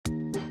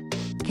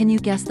Can you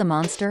guess the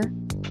monster?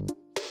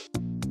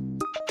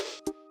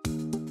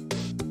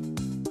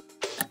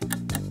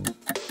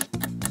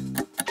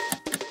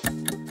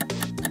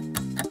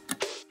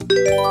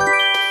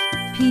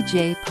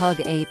 PJ Pug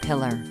A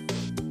Pillar.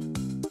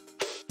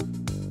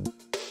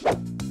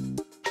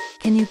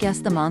 Can you guess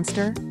the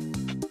monster?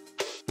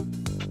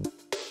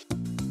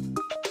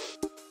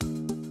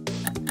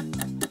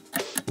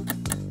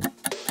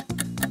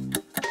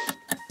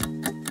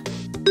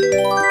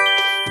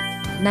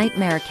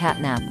 Nightmare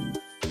Catnap.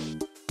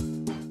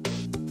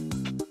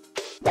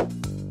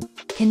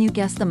 Can you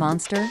guess the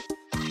monster?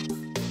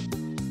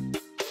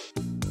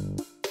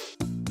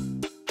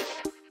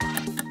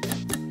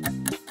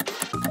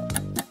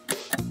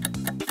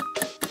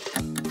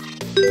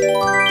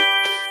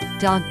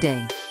 Dog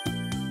Day.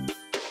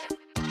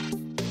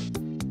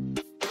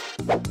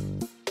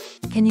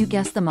 Can you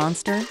guess the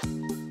monster?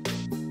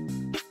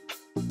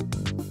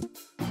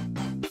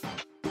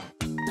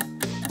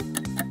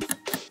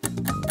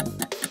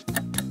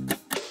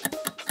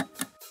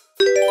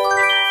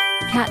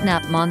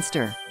 Catnap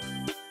Monster.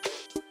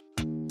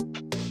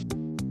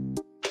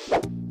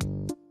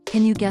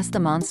 Can you guess the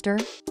monster?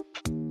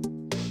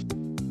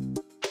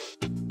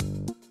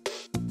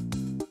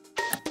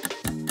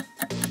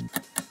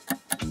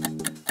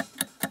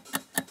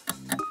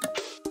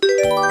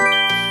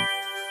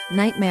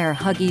 Nightmare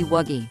Huggy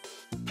Wuggy.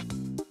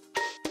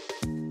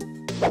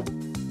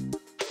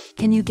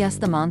 Can you guess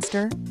the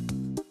monster?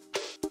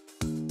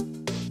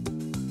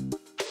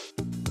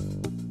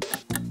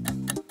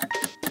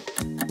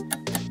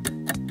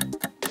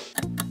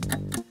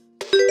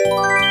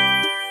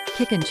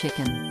 Kickin'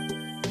 Chicken.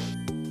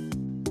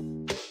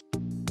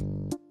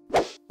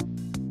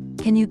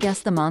 Can you guess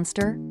the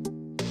monster?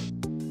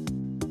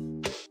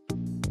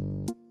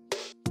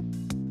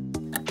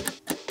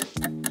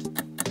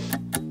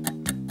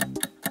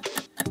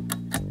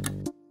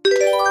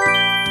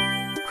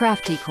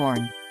 Crafty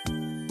Corn.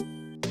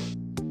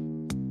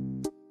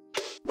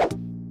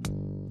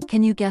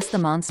 Can you guess the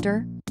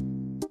monster?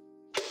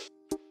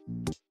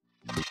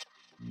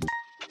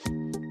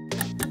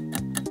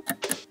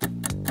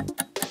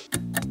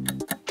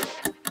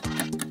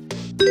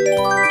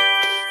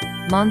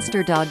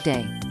 Monster Dog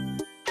Day.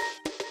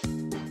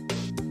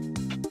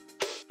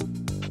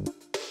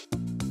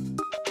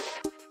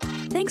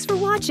 Thanks for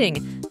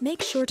watching!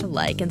 Make sure to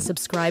like and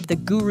subscribe the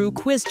Guru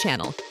Quiz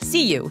channel.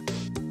 See you!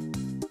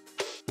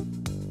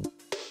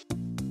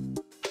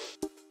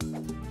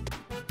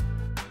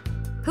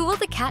 Who will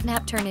the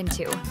catnap turn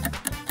into?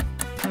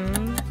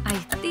 I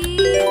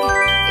think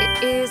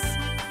it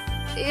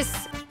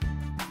is...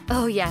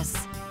 Oh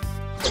yes,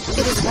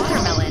 it is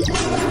Watermelon.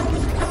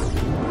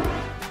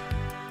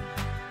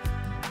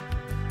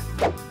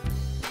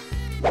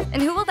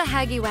 And who will the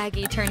Haggy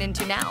Waggy turn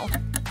into now?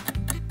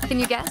 Can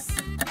you guess?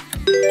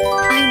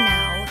 I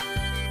know.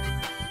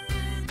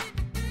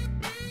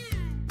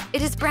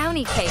 It is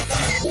Brownie Cake.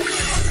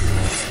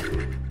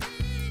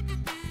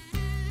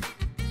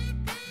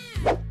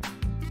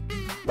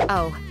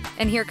 Oh,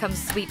 and here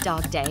comes Sweet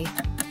Dog Day.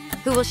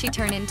 Who will she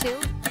turn into?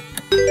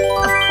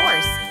 Of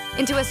course,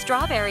 into a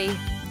strawberry.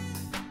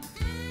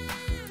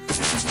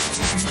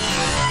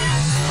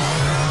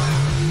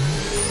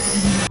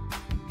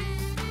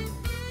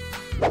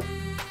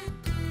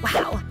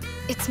 Wow,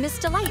 it's Miss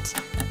Delight.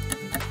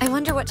 I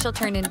wonder what she'll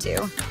turn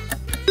into.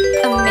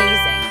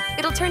 Amazing,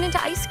 it'll turn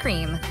into ice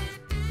cream.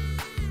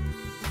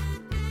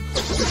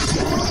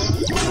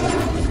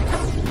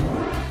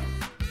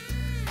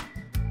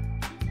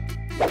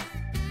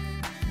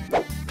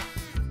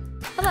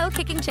 Hello,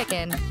 Kicking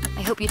Chicken.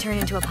 I hope you turn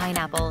into a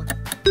pineapple.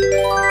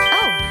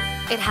 Oh,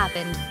 it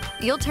happened.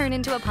 You'll turn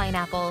into a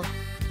pineapple.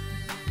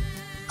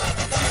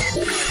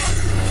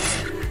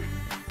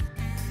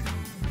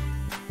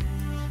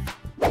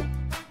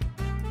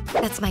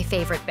 That's my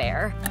favorite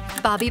bear.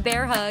 Bobby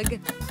Bear Hug.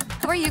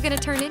 Who are you gonna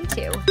turn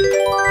into?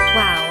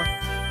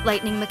 Wow,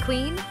 Lightning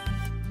McQueen?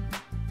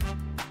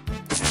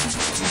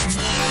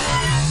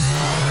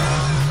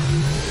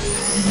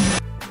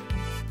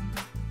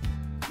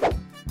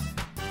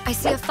 I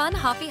see a fun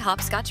hoppy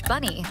hopscotch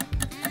bunny.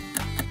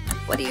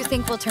 What do you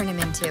think we'll turn him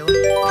into?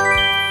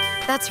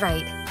 That's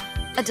right,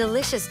 a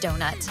delicious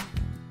donut.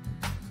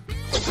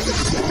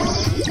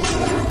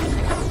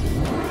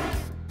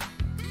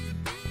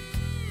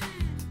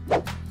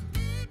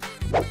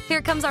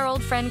 Here comes our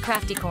old friend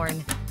Crafty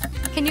Corn.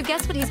 Can you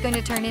guess what he's going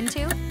to turn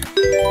into?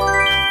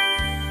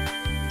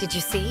 Did you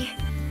see?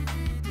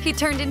 He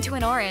turned into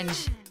an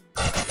orange.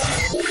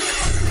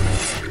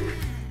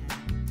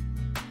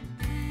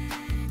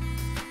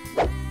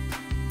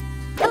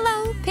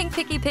 Hello, Pink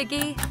Picky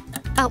Piggy.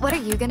 What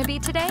are you gonna be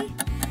today?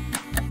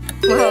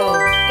 Whoa,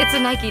 it's a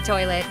Nike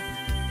toilet.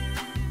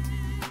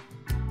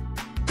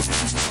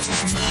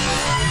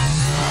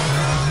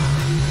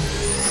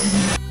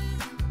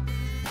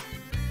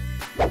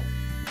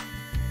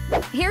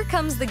 Here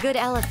comes the good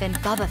elephant,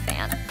 Bubba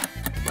Fan.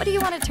 What do you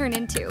want to turn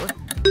into?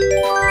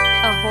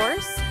 A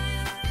horse?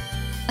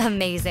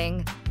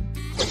 Amazing.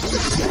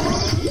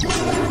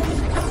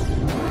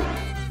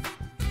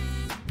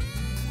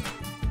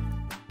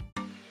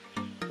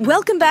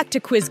 Welcome back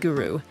to Quiz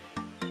Guru.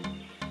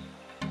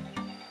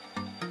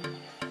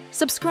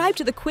 Subscribe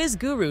to the Quiz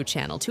Guru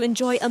channel to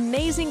enjoy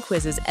amazing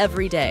quizzes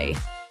every day.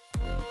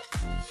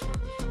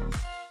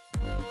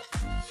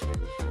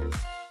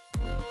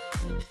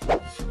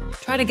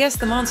 Try to guess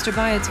the monster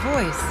by its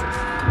voice.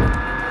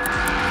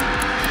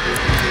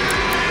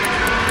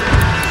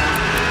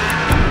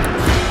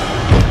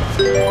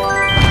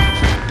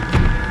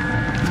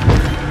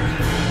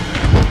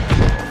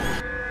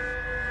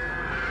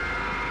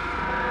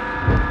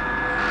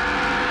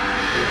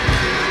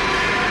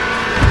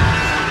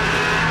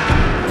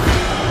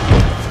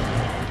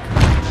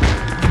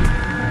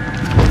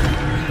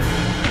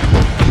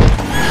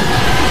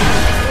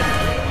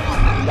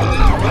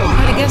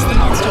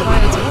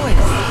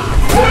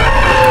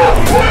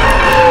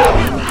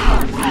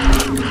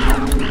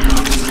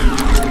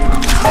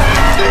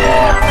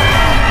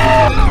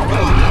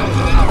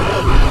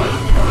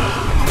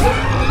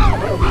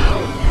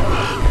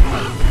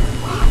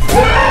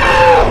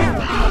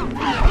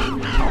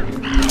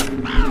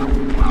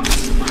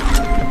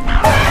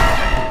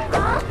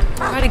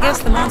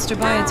 Guess the monster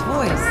by its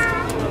voice.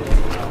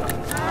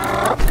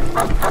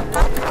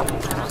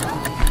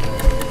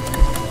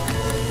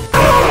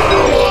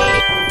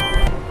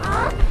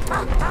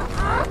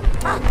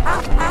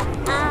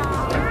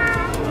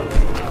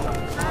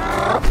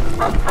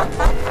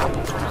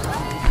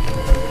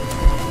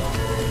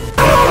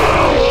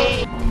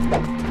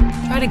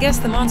 Try to guess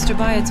the monster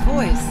by its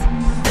voice.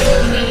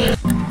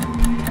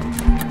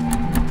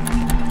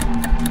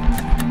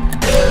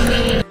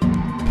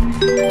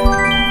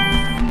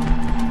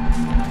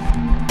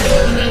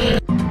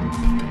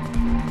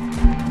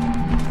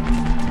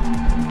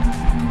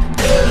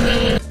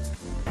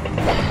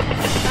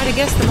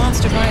 Guess the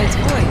monster by its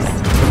voice.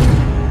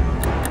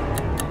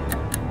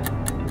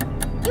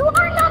 You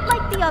are not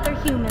like the other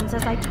humans,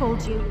 as I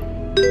told you.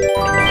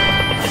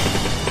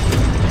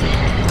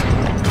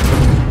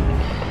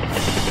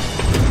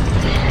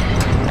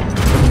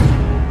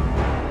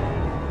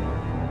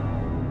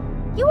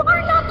 You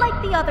are not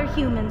like the other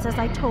humans, as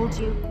I told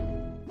you.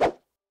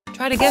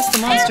 Try to guess the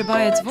monster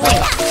by its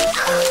voice.